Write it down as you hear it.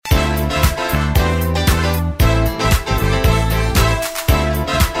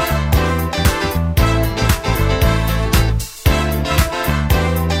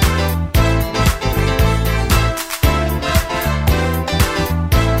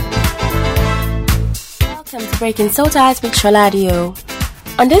Breaking Soul Ties with Shaladio.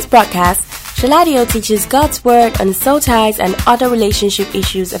 On this broadcast, Shaladio teaches God's Word on soul ties and other relationship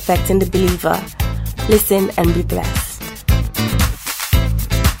issues affecting the believer. Listen and be blessed.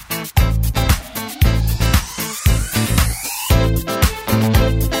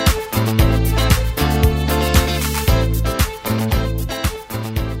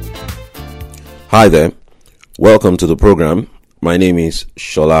 Hi there. Welcome to the program. My name is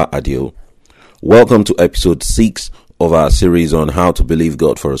Shola Adio. Welcome to episode 6 of our series on how to believe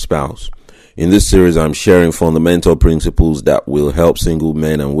God for a spouse. In this series, I'm sharing fundamental principles that will help single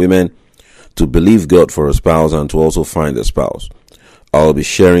men and women to believe God for a spouse and to also find a spouse. I'll be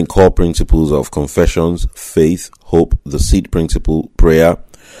sharing core principles of confessions, faith, hope, the seed principle, prayer,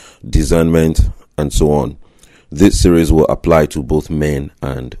 discernment, and so on. This series will apply to both men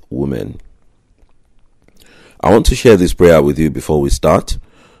and women. I want to share this prayer with you before we start.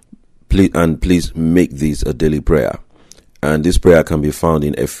 Please make this a daily prayer. And this prayer can be found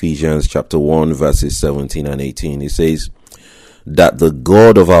in Ephesians chapter 1 verses 17 and 18. It says, that the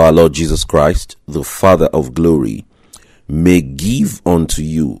God of our Lord Jesus Christ, the Father of glory, may give unto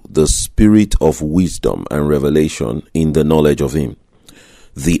you the spirit of wisdom and revelation in the knowledge of him,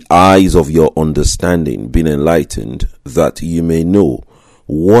 the eyes of your understanding being enlightened, that you may know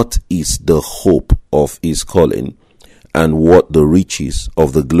what is the hope of his calling, and what the riches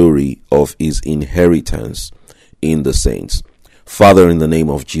of the glory of his inheritance in the saints. Father, in the name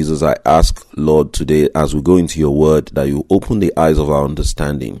of Jesus, I ask, Lord, today as we go into your word, that you open the eyes of our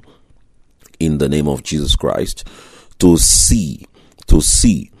understanding in the name of Jesus Christ to see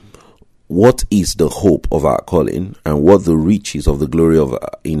what is the hope of our calling, and what the riches of the glory of our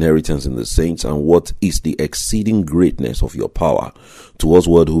inheritance in the saints, and what is the exceeding greatness of your power towards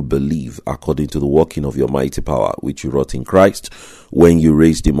what who believe, according to the working of your mighty power, which you wrought in Christ when you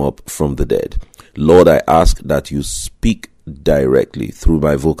raised him up from the dead. Lord, I ask that you speak directly through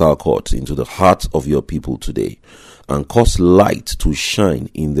my vocal cords into the hearts of your people today, and cause light to shine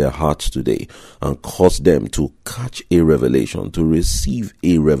in their hearts today, and cause them to catch a revelation, to receive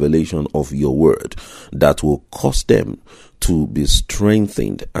a revelation of your word that will cause them to be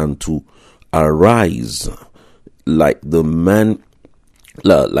strengthened and to arise like the man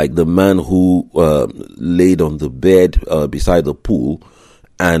who laid on the bed beside the pool,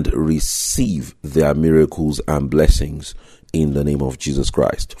 and receive their miracles and blessings in the name of Jesus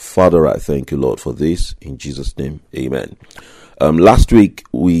Christ. Father, I thank you, Lord, for this. In Jesus' name, amen. Last week,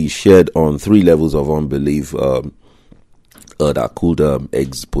 we shared on 3 levels of unbelief that could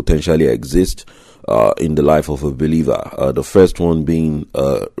potentially exist in the life of a believer. The first one being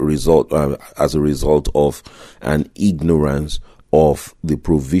as a result of an ignorance of the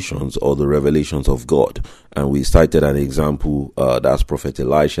provisions or the revelations of God. And we cited an example, that's Prophet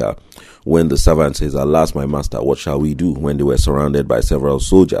Elisha, when the servant says, alas, my master, what shall we do? When they were surrounded by several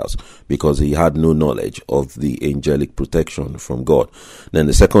soldiers, because he had no knowledge of the angelic protection from God. Then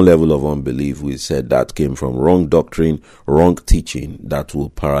the second level of unbelief, we said that came from wrong doctrine, wrong teaching that will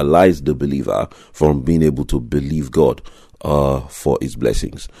paralyze the believer from being able to believe God for his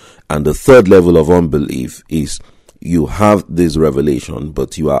blessings. And the third level of unbelief is you have this revelation,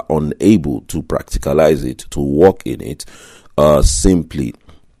 but you are unable to practicalize it, to walk in it, simply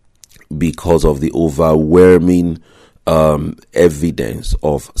because of the overwhelming evidence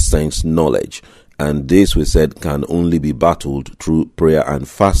of sense knowledge. And this, we said, can only be battled through prayer and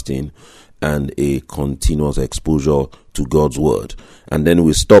fasting and a continuous exposure to God's word. And then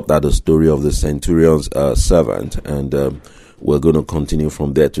we stopped at the story of the centurion's servant, and we're going to continue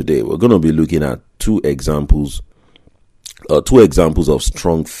from there today. We're going to be looking at two examples of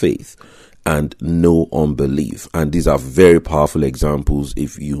strong faith and no unbelief. And these are very powerful examples.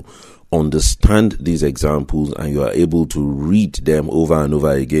 If you understand these examples and you are able to read them over and over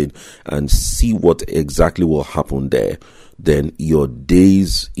again and see what exactly will happen there, then your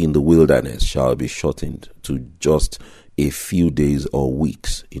days in the wilderness shall be shortened to just a few days or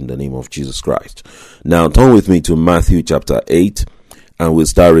weeks in the name of Jesus Christ. Now turn with me to Matthew chapter 8. And we'll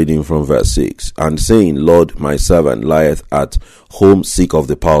start reading from verse 6. And saying, Lord, my servant lieth at home sick of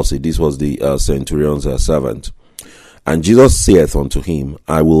the palsy. This was the centurion's servant. And Jesus saith unto him,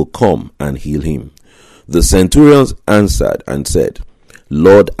 I will come and heal him. The centurion answered and said,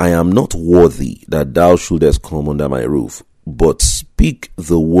 Lord, I am not worthy that thou shouldest come under my roof, but speak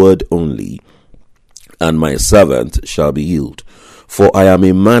the word only, and my servant shall be healed. For I am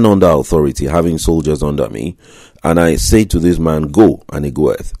a man under authority, having soldiers under me. And I say to this man, go, and he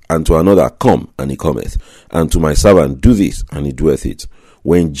goeth, and to another, come, and he cometh, and to my servant, do this, and he doeth it.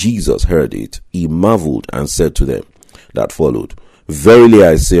 When Jesus heard it, he marveled and said to them that followed, Verily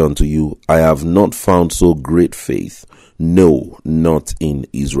I say unto you, I have not found so great faith, no, not in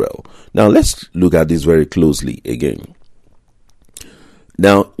Israel. Now let's look at this very closely again.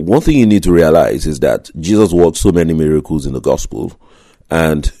 Now, one thing you need to realize is that Jesus worked so many miracles in the gospel,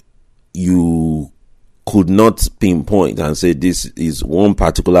 and you could not pinpoint and say this is one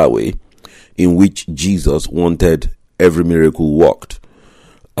particular way in which Jesus wanted every miracle worked,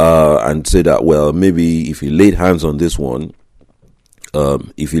 and say that, well, maybe if he laid hands on this one,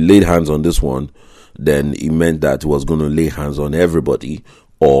 then it meant that he was going to lay hands on everybody.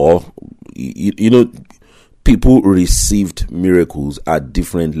 Or, people received miracles at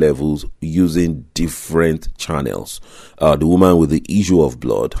different levels using different channels. The woman with the issue of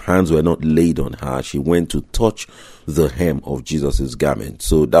blood, hands were not laid on her. She went to touch the hem of Jesus's garment.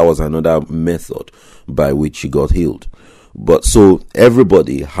 So that was another method by which she got healed. But so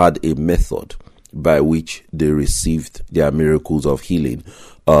everybody had a method by which they received their miracles of healing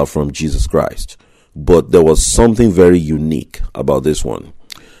from Jesus Christ. But there was something very unique about this one.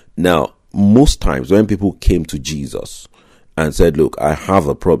 Now, most times when people came to Jesus and said, look, I have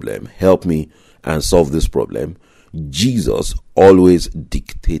a problem, help me and solve this problem, Jesus always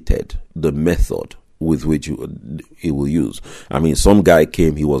dictated the method with which he will use. I mean, some guy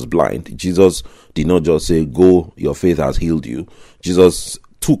came, he was blind. Jesus did not just say, go, your faith has healed you. Jesus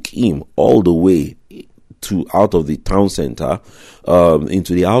took him all the way to out of the town center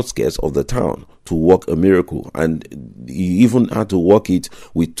into the outskirts of the town to work a miracle. And he even had to work it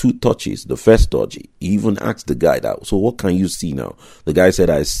with 2 touches. The first touch, he even asked the guy that, so what can you see now? The guy said,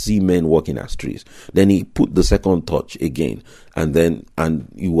 I see men walking as trees. Then he put the second touch again, and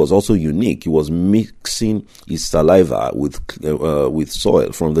he was also unique. He was mixing his saliva with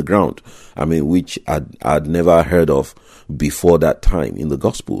soil from the ground. I mean, which I'd never heard of before that time in the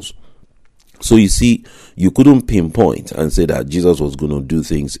Gospels. So you see, you couldn't pinpoint and say that Jesus was going to do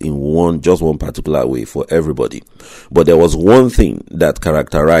things in just one particular way for everybody. But there was one thing that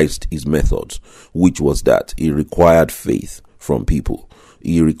characterized his methods, which was that he required faith from people.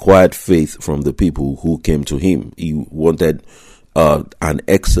 He required faith from the people who came to him. He wanted an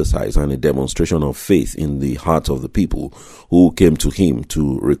exercise and a demonstration of faith in the hearts of the people who came to him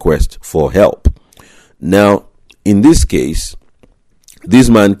to request for help. Now, in this case, this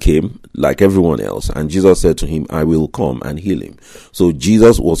man came like everyone else, and Jesus said to him, I will come and heal him. So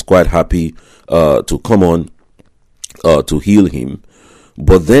Jesus was quite happy to come on to heal him.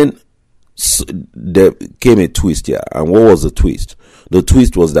 But then there came a twist here. And what was the twist? The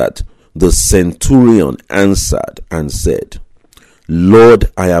twist was that the centurion answered and said,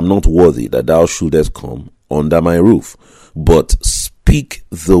 Lord, I am not worthy that thou shouldest come under my roof, but speak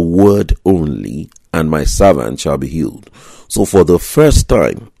the word only, and my servant shall be healed. So for the first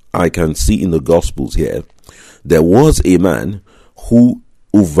time, I can see in the Gospels here, there was a man who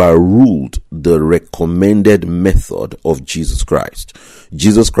overruled the recommended method of Jesus Christ.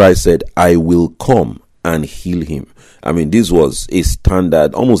 Jesus Christ said, I will come and heal him. I mean, this was a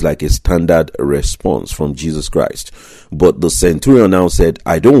standard, almost like a standard response from Jesus Christ. But the centurion now said,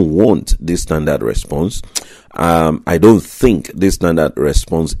 I don't want this standard response. I don't think this standard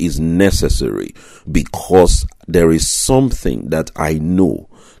response is necessary, because there is something that I know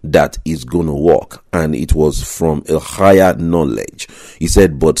that is going to work, and it was from a higher knowledge. He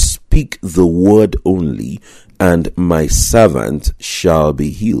said, but speak the word only, and my servant shall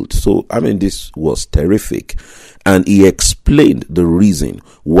be healed. So, I mean, this was terrific. And he explained the reason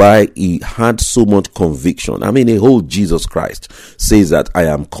why he had so much conviction. I mean, a whole Jesus Christ says that I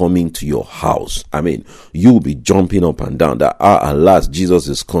am coming to your house. I mean, you'll be jumping up and down that, alas, Jesus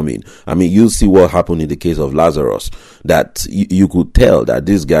is coming. I mean, you'll see what happened in the case of Lazarus, that you could tell that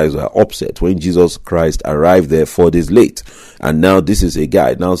these guys were upset when Jesus Christ arrived there 4 days late. And now this is a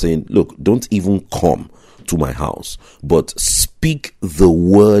guy now saying, look, don't even come to my house, but speak the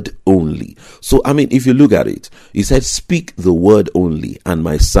word only. So, I mean, if you look at it, he said, speak the word only, and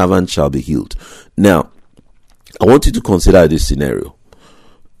my servant shall be healed. Now, I want you to consider this scenario.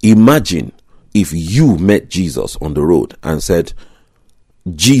 Imagine if you met Jesus on the road and said,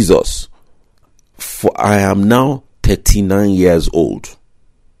 Jesus, for I am now 39 years old.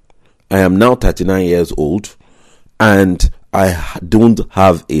 I am now 39 years old, and I don't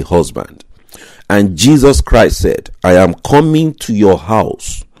have a husband. And Jesus Christ said, I am coming to your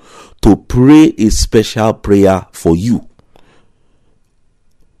house to pray a special prayer for you.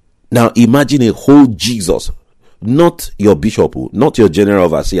 Now imagine a whole Jesus, not your bishop, not your general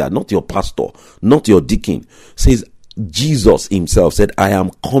overseer, not your pastor, not your deacon, says Jesus himself said, I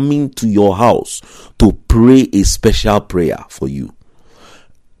am coming to your house to pray a special prayer for you.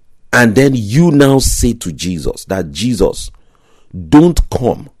 And then you now say to Jesus that, Jesus, don't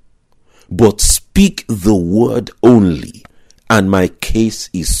come, but speak the word only, and my case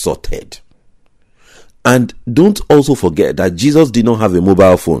is sorted. And don't also forget that Jesus did not have a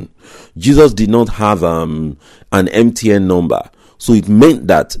mobile phone. Jesus did not have an MTN number. So it meant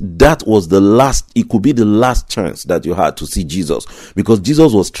that was the last, it could be the last chance that you had to see Jesus, because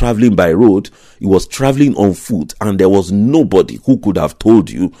Jesus was traveling by road, he was traveling on foot, and there was nobody who could have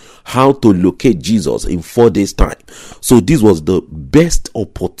told you how to locate Jesus in 4 days' time. So this was the best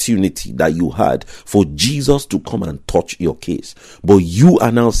opportunity that you had for Jesus to come and touch your case. But you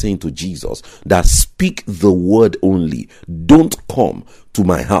are now saying to Jesus that speak the word only, don't come to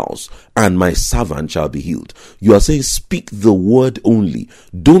my house, and my servant shall be healed. You are saying speak the word only,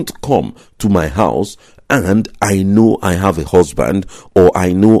 don't come to my house, and I know I have a husband, or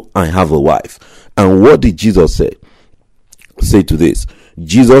I know I have a wife. And what did Jesus say? Say to this.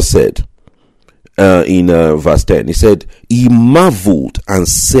 Jesus said in verse 10, he said, he marveled and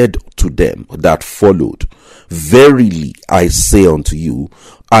said to them that followed, verily I say unto you,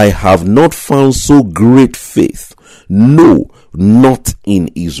 I have not found so great faith, no, not in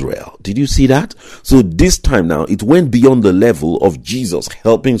Israel. Did you see that? So this time now, it went beyond the level of Jesus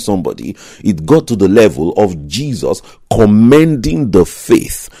helping somebody. It got to the level of Jesus commending the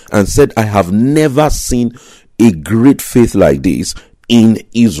faith and said, I have never seen a great faith like this in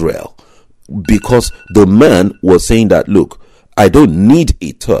Israel. Because the man was saying that, look, I don't need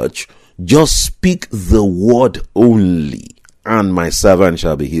a touch, just speak the word only, and my servant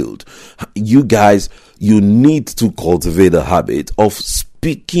shall be healed. You guys, you need to cultivate the habit of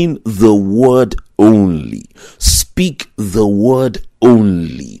speaking the word only. Speak the word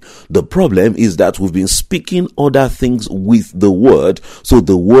only. The problem is that we've been speaking other things with the word, so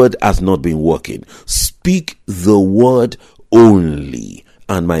the word has not been working. Speak the word only,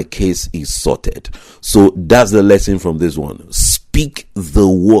 and my case is sorted. So that's the lesson from this one. Speak the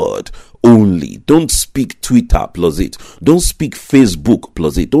word only. Don't speak Twitter plus it. Don't speak Facebook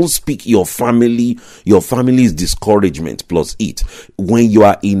plus it. Don't speak your family's discouragement plus it. When you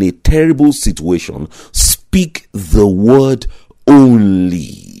are in a terrible situation, speak the word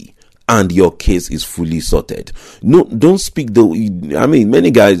only, and your case is fully sorted. No, don't speak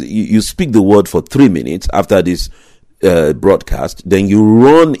many guys, you speak the word for 3 minutes after this broadcast, then you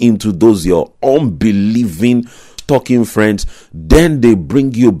run into those your unbelieving talking friends, then they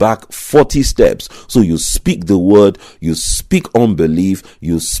bring you back 40 steps. So you speak the word, you speak unbelief,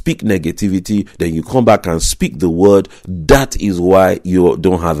 you speak negativity, then you come back and speak the word. That is why you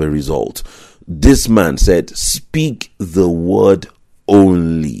don't have a result. This man said, speak the word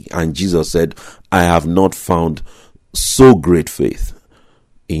only. And Jesus said, I have not found so great faith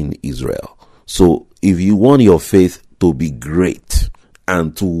in Israel. So if you want your faith to be great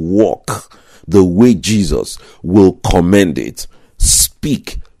and to walk the way Jesus will commend it,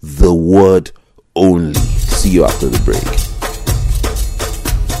 speak the word only. See you after the break.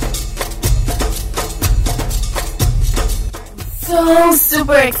 So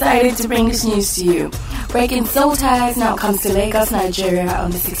super excited to bring this news to you. Breaking Soul Ties now comes to Lagos, Nigeria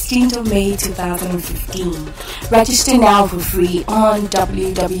on the 16th of May 2015. Register now for free on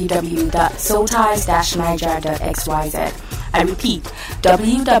www.soulties-niger.xyz. I repeat,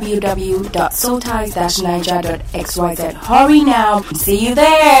 www.soulties-niger.xyz. Hurry now. See you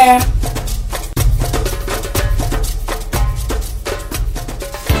there.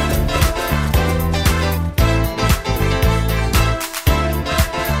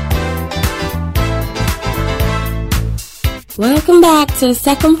 Welcome back to the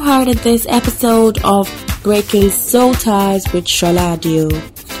second part of this episode of Breaking Soul Ties with Shola Adio.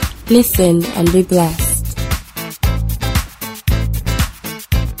 Listen and be blessed.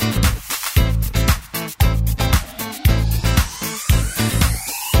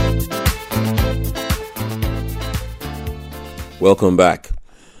 Welcome back.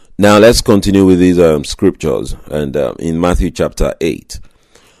 Now let's continue with these scriptures, and in Matthew chapter 8.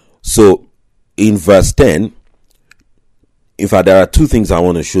 So in verse 10, in fact, there are 2 things I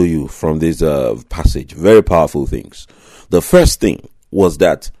want to show you from this passage. Very powerful things. The first thing was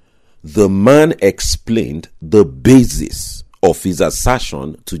that the man explained the basis of his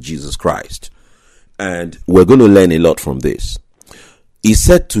assertion to Jesus Christ. And we're going to learn a lot from this. He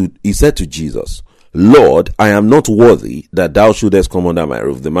said to Jesus, Lord, I am not worthy that thou shouldest come under my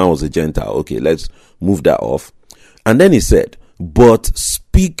roof. The man was a Gentile. Okay, let's move that off. And then he said, but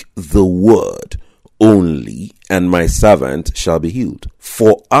speak the word only, and my servant shall be healed.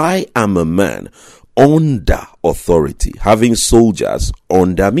 For I am a man under authority, having soldiers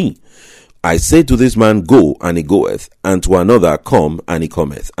under me. I say to this man, go, and he goeth, and to another, come, and he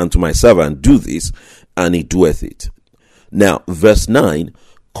cometh, and to my servant, do this, and he doeth it. Now, verse 9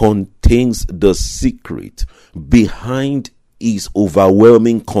 contains the secret behind his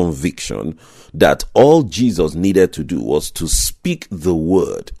overwhelming conviction that all Jesus needed to do was to speak the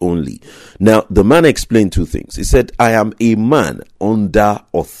word only. Now, the man explained two things. He said, I am a man under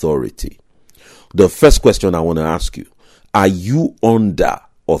authority. The first question I want to ask you, are you under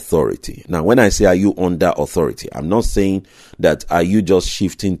authority? Now, when I say are you under authority, I'm not saying that are you just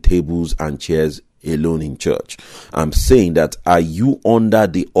shifting tables and chairs alone in church. I'm saying that are you under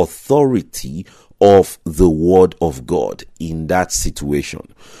the authority of the word of God in that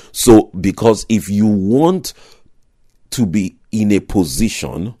situation? So, because if you want to be in a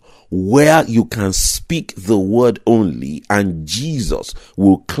position where you can speak the word only and Jesus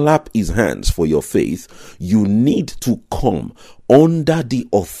will clap his hands for your faith, you need to come under the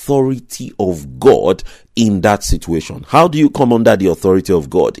authority of God in that situation. How do you come under the authority of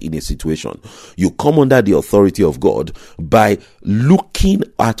God in a situation? You come under the authority of God by looking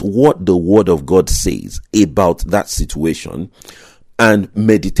at what the word of God says about that situation and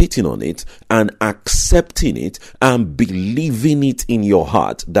meditating on it and accepting it and believing it in your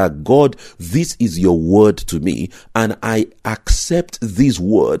heart that God, this is your word to me and I accept this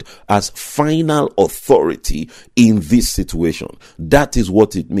word as final authority in this situation. That is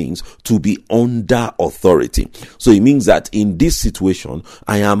what it means to be under authority. So it means that in this situation,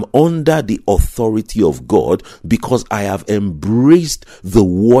 I am under the authority of God because I have embraced the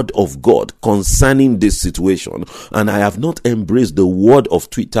word of God concerning this situation, and I have not embraced the word of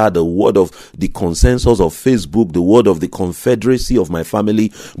Twitter, the word of the consensus of Facebook, the word of the confederacy of my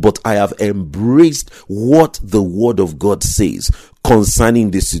family, but I have embraced what the word of God says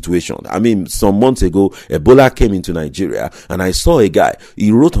concerning this situation. I mean, some months ago, Ebola came into Nigeria and I saw a guy,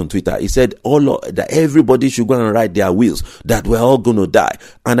 he wrote on Twitter, he said, that everybody should go and write their wills, that we're all going to die.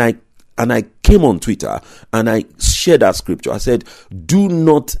 And I came on Twitter and I shared that scripture. I said, do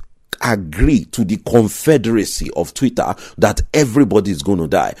not agree to the confederacy of Twitter that everybody is going to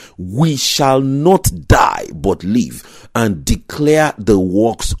die. We shall not die but live and declare the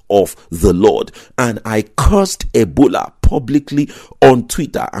works of the Lord. And I cursed Ebola publicly on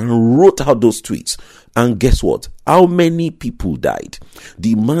Twitter and wrote out those tweets. And guess what? How many people died?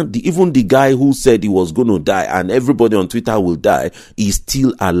 Even the guy who said he was going to die and everybody on Twitter will die is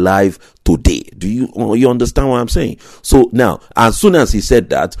still alive today. Do you understand what I'm saying? So now, as soon as he said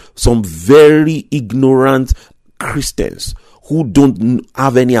that, some very ignorant Christians who don't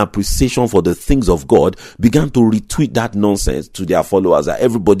have any appreciation for the things of God began to retweet that nonsense to their followers that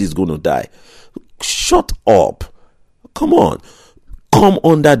everybody's going to die. Shut up. Come on. Come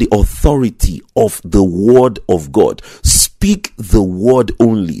under the authority of the word of God. Speak the word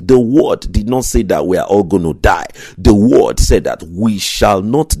only. The word did not say that we are all going to die. The word said that we shall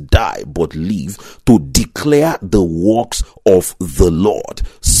not die but live to declare the works of the Lord.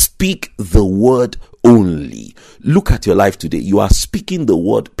 Speak the word only. Look at your life today. You are speaking the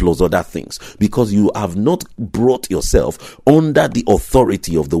word plus other things because you have not brought yourself under the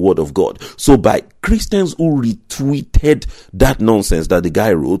authority of the word of God. So by Christians who retweeted that nonsense that the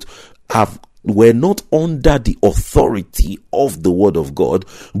guy wrote, were not under the authority of the word of God,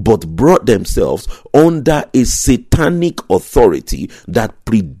 but brought themselves under a satanic authority that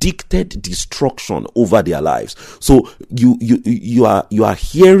predicted destruction over their lives. So you are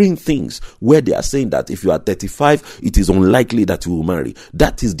hearing things where they are saying that if you are 35, it is unlikely that you will marry.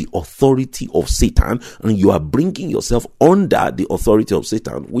 That is the authority of Satan, and you are bringing yourself under the authority of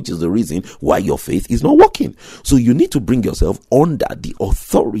Satan, which is the reason why your faith is not working. So you need to bring yourself under the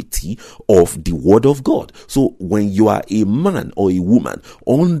authority of the word of God. So when you are a man or a woman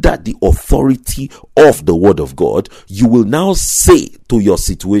under the authority of the word of God, you will now say to your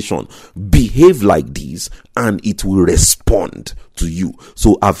situation, behave like this, and it will respond to you.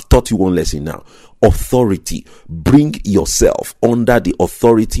 So I've taught you one lesson now. Authority. Bring yourself under the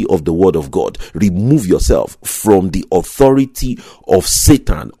authority of the word of God. Remove yourself from the authority of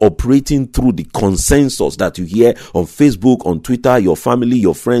Satan operating through the consensus that you hear on Facebook, on Twitter, your family,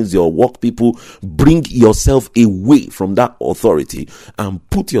 your friends, your work people. Bring yourself away from that authority and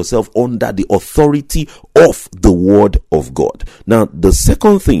put yourself under the authority of the word of God. Now, the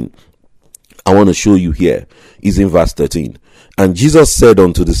second thing I want to show you here is in verse 13. And Jesus said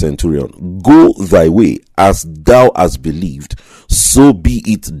unto the centurion, go thy way, as thou hast believed, so be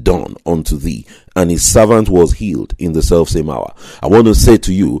it done unto thee. And his servant was healed in the selfsame hour. I want to say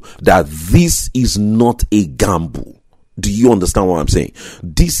to you that this is not a gamble. Do you understand what I'm saying?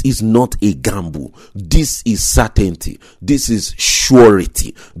 This is not a gamble. This is certainty. This is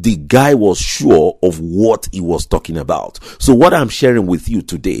surety. The guy was sure of what he was talking about. So what I'm sharing with you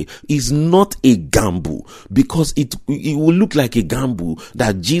today is not a gamble, because it will look like a gamble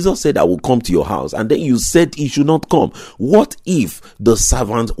that Jesus said, I will come to your house, and then you said he should not come. What if the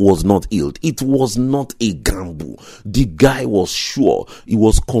servant was not healed? It was not a gamble. The guy was sure. He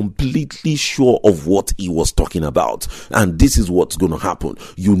was completely sure of what he was talking about. And this is what's going to happen.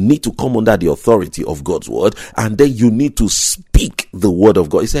 You need to come under the authority of God's word, and then you need to speak the word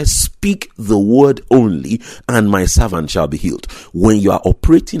of God. It says, speak the word only, and my servant shall be healed. When you are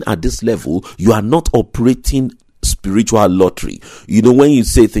operating at this level, you are not operating spiritual lottery. You know, when you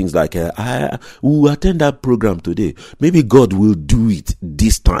say things like, I will attend that program today, maybe God will do it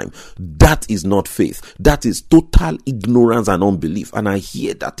this time. That is not faith. That is total ignorance and unbelief. And I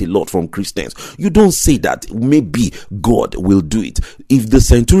hear that a lot from Christians. You don't say that maybe God will do it. If the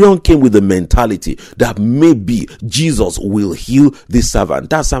centurion came with the mentality that maybe Jesus will heal this servant,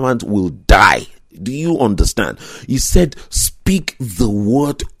 that servant will die. Do you understand? He said, speak the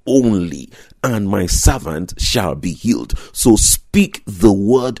word only, and my servant shall be healed. So speak the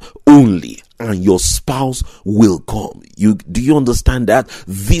word only, and your spouse will come. Do you understand that?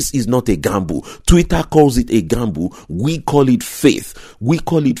 This is not a gamble. Twitter calls it a gamble. We call it faith. We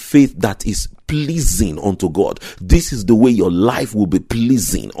call it faith that is pleasing unto God. This is the way your life will be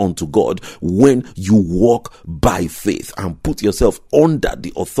pleasing unto God, when you walk by faith and put yourself under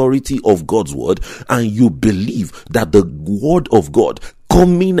the authority of God's word, and you believe that the word of God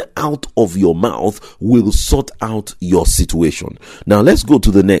coming out of your mouth will sort out your situation. Now let's go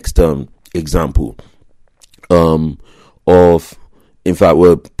to the next example in fact,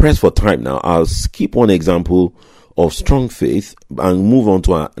 we're pressed for time now. I'll skip one example of strong faith and move on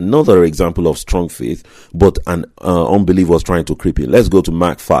to another example of strong faith, but an unbelief was trying to creep in. Let's go to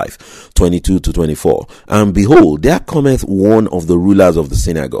Mark 5:22-24. And behold, there cometh one of the rulers of the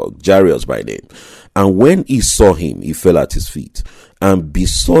synagogue, Jairus by name. And when he saw him, he fell at his feet and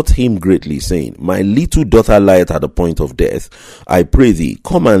besought him greatly, saying, My little daughter lieth at the point of death. I pray thee,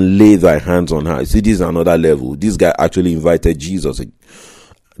 come and lay thy hands on her. See, this is another level. This guy actually invited Jesus,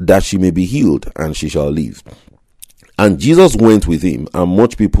 that she may be healed and she shall live. And Jesus went with him, and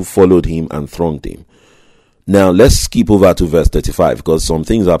much people followed him and thronged him. Now let's skip over to verse 35, because some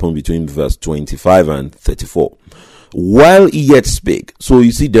things happen between verse 25 and 34. While he yet spake, so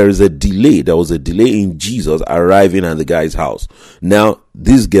you see there is a delay. There was a delay in Jesus arriving at the guy's house. Now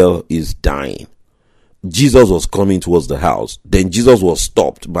this girl is dying. Jesus was coming towards the house. Then Jesus was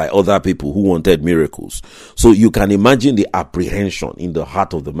stopped by other people who wanted miracles. So you can imagine the apprehension in the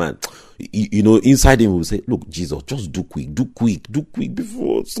heart of the man. You know, inside him will say, look, Jesus, just do quick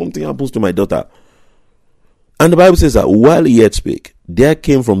before something happens to my daughter. And the Bible says that while he yet spake, there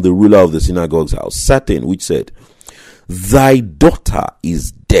came from the ruler of the synagogue's house certain which said, Thy daughter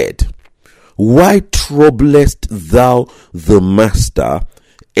is dead. Why troublest thou the master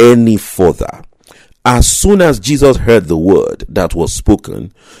any further? As soon as Jesus heard the word that was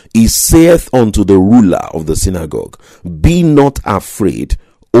spoken, he saith unto the ruler of the synagogue, Be not afraid,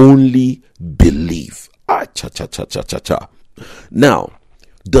 only believe. Now,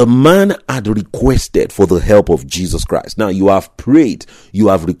 the man had requested for the help of Jesus Christ. Now, you have prayed, you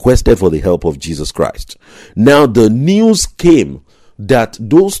have requested for the help of Jesus Christ. Now, the news came that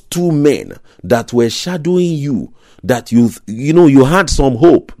those two men that were shadowing you, that you had some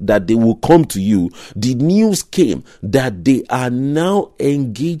hope that they will come to you. The news came that they are now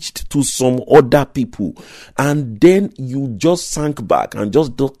engaged to some other people, and then you just sank back and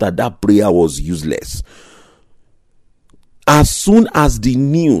just thought that prayer was useless. As soon as the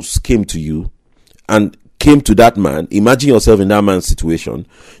news came to you and came to that man, imagine yourself in that man's situation.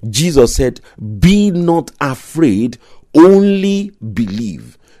 Jesus said, Be not afraid, only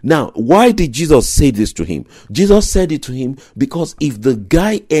believe. Now, why did Jesus say this to him? Jesus said it to him because if the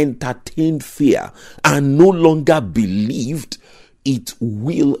guy entertained fear and no longer believed, it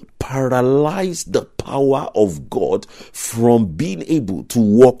will paralyze the power of God from being able to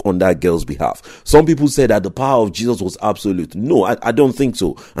work on that girl's behalf. Some people say that the power of Jesus was absolute. No, I don't think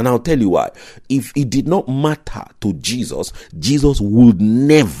so. And I'll tell you why. If it did not matter to Jesus, Jesus would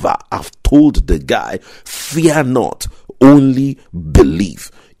never have told the guy, fear not, only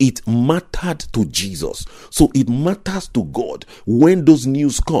believe. It mattered to Jesus. So it matters to God when those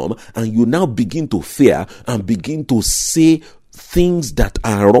news come and you now begin to fear and begin to say things that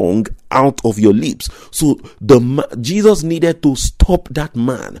are wrong out of your lips. So Jesus needed to stop that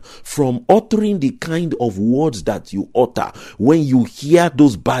man from uttering the kind of words that you utter when you hear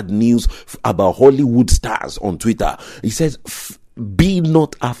those bad news about Hollywood stars on Twitter. He says, be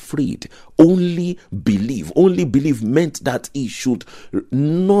not afraid, only believe. Only believe meant that he should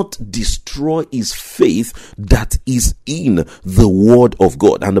not destroy his faith that is in the word of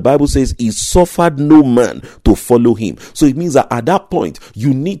God. And the Bible says he suffered no man to follow him. So it means that at that point,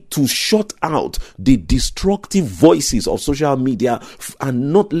 you need to shut out the destructive voices of social media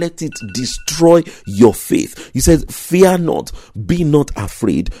and not let it destroy your faith. He says, fear not, be not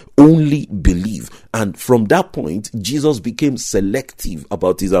afraid, only believe. And from that point, Jesus became selective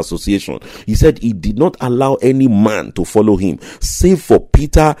about his association. He said he did not allow any man to follow him, save for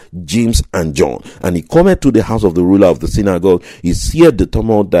Peter, James, and John. And he came to the house of the ruler of the synagogue. He heard the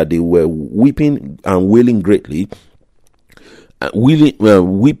tumult, that they were weeping and wailing greatly.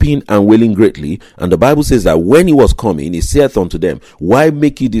 Weeping and wailing greatly. And the Bible says that when he was coming, he saith unto them, why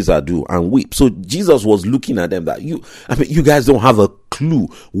make ye this ado and weep? So Jesus was looking at them that you guys don't have a clue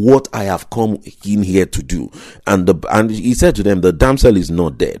what I have come in here to do. And he said to them, the damsel is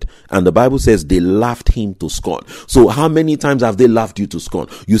not dead. And the Bible says they laughed him to scorn. So how many times have they laughed you to scorn?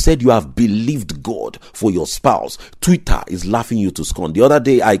 You said you have believed God for your spouse. Twitter is laughing you to scorn. The other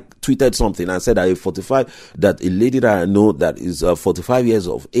day I tweeted something and said that a lady that I know that is 45 years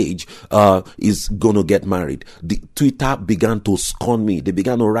of age is going to get married. The Twitter began to scorn me. They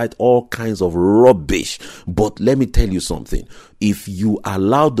began to write all kinds of rubbish. But let me tell you something. If you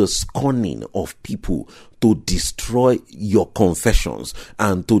allow the scorning of people to destroy your confessions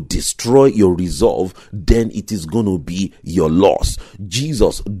and to destroy your resolve, then it is going to be your loss.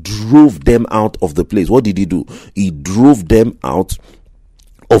 Jesus drove them out of the place. What did he do? He drove them out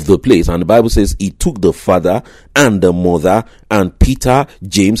of the place. And the Bible says he took the father and the mother and Peter,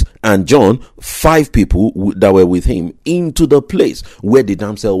 James, and John, 5 people that were with him, into the place where the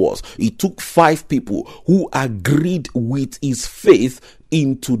damsel was. He took 5 people who agreed with his faith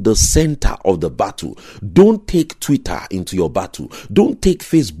into the center of the battle. Don't take Twitter into your battle. Don't take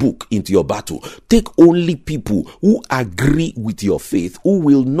Facebook into your battle. Take only people who agree with your faith, who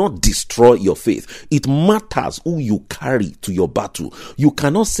will not destroy your faith. It matters who you carry to your battle. You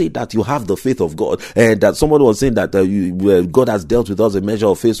cannot say that you have the faith of God, and that somebody was saying that God has dealt with us a measure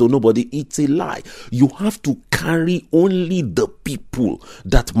of faith, so nobody. It's a lie. You have to carry only the people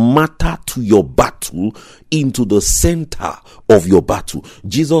that matter to your battle into the center of your battle.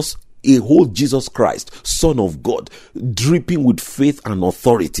 Jesus, a whole Jesus Christ, Son of God, dripping with faith and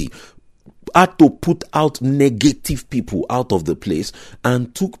authority, had to put out negative people out of the place,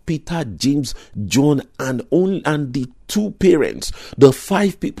 and took Peter, James, John, and the 2 parents, the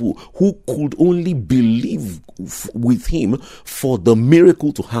 5 people who could only believe with him for the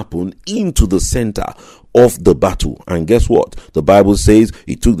miracle to happen, into the center of the battle. And guess what? The Bible says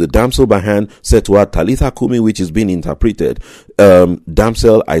he took the damsel by hand, said to her, Talitha Kumi, which is being interpreted,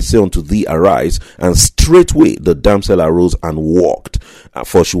 damsel, I say unto thee, arise. And straightway the damsel arose and walked,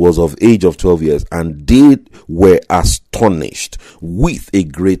 for she was of age of 12 years, and they were astonished with a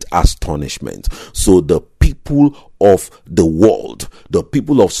great astonishment. So the people of the world, the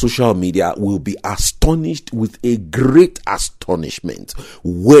people of social media, will be astonished with a great astonishment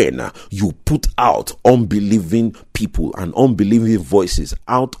when you put out unbelieving people and unbelieving voices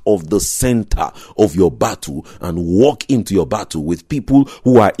out of the center of your battle and walk into your battle with people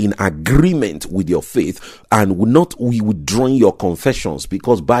who are in agreement with your faith, and not withdrawing your confessions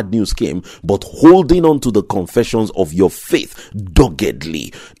because bad news came, but holding on to the confessions of your faith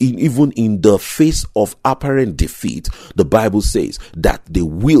doggedly, even in the face of apparent defeat. The Bible says that they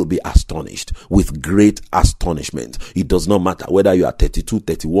will be astonished with great astonishment. It does not matter whether you are 32,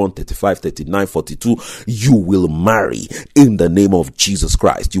 31, 35, 39, 42, you will marry in the name of Jesus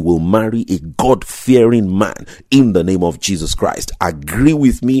Christ. You will marry a God-fearing man in the name of Jesus Christ. Agree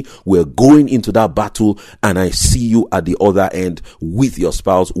with me. We're going into that battle, and I see you at the other end with your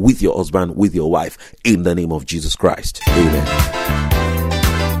spouse, with your husband, with your wife, in the name of Jesus Christ. Amen.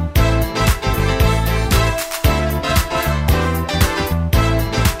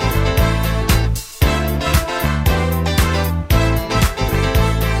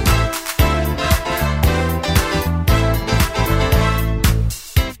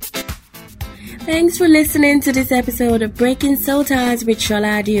 Thanks for listening to this episode of Breaking Soul Ties with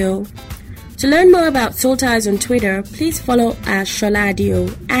Sholadio. To learn more about Soul Ties on Twitter, please follow our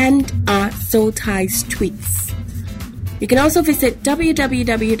Sholadio and our Soul Ties tweets. You can also visit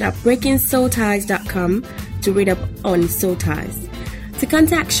www.breakingsoulties.com to read up on Soul Ties. To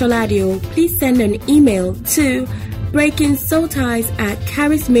contact Sholadio, please send an email to Breaking Soul Ties at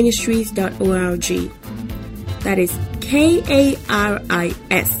charisministries.org. That is KARIS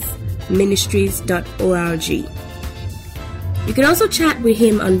ministries.org. You can also chat with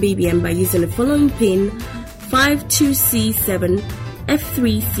him on BBM by using the following pin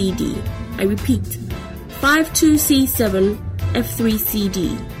 52C7F3CD. I repeat,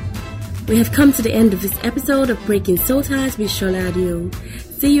 52C7F3CD. We have come to the end of this episode of Breaking Soul Ties with Sholadio.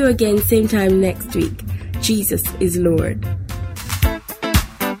 See you again same time next week. Jesus is Lord.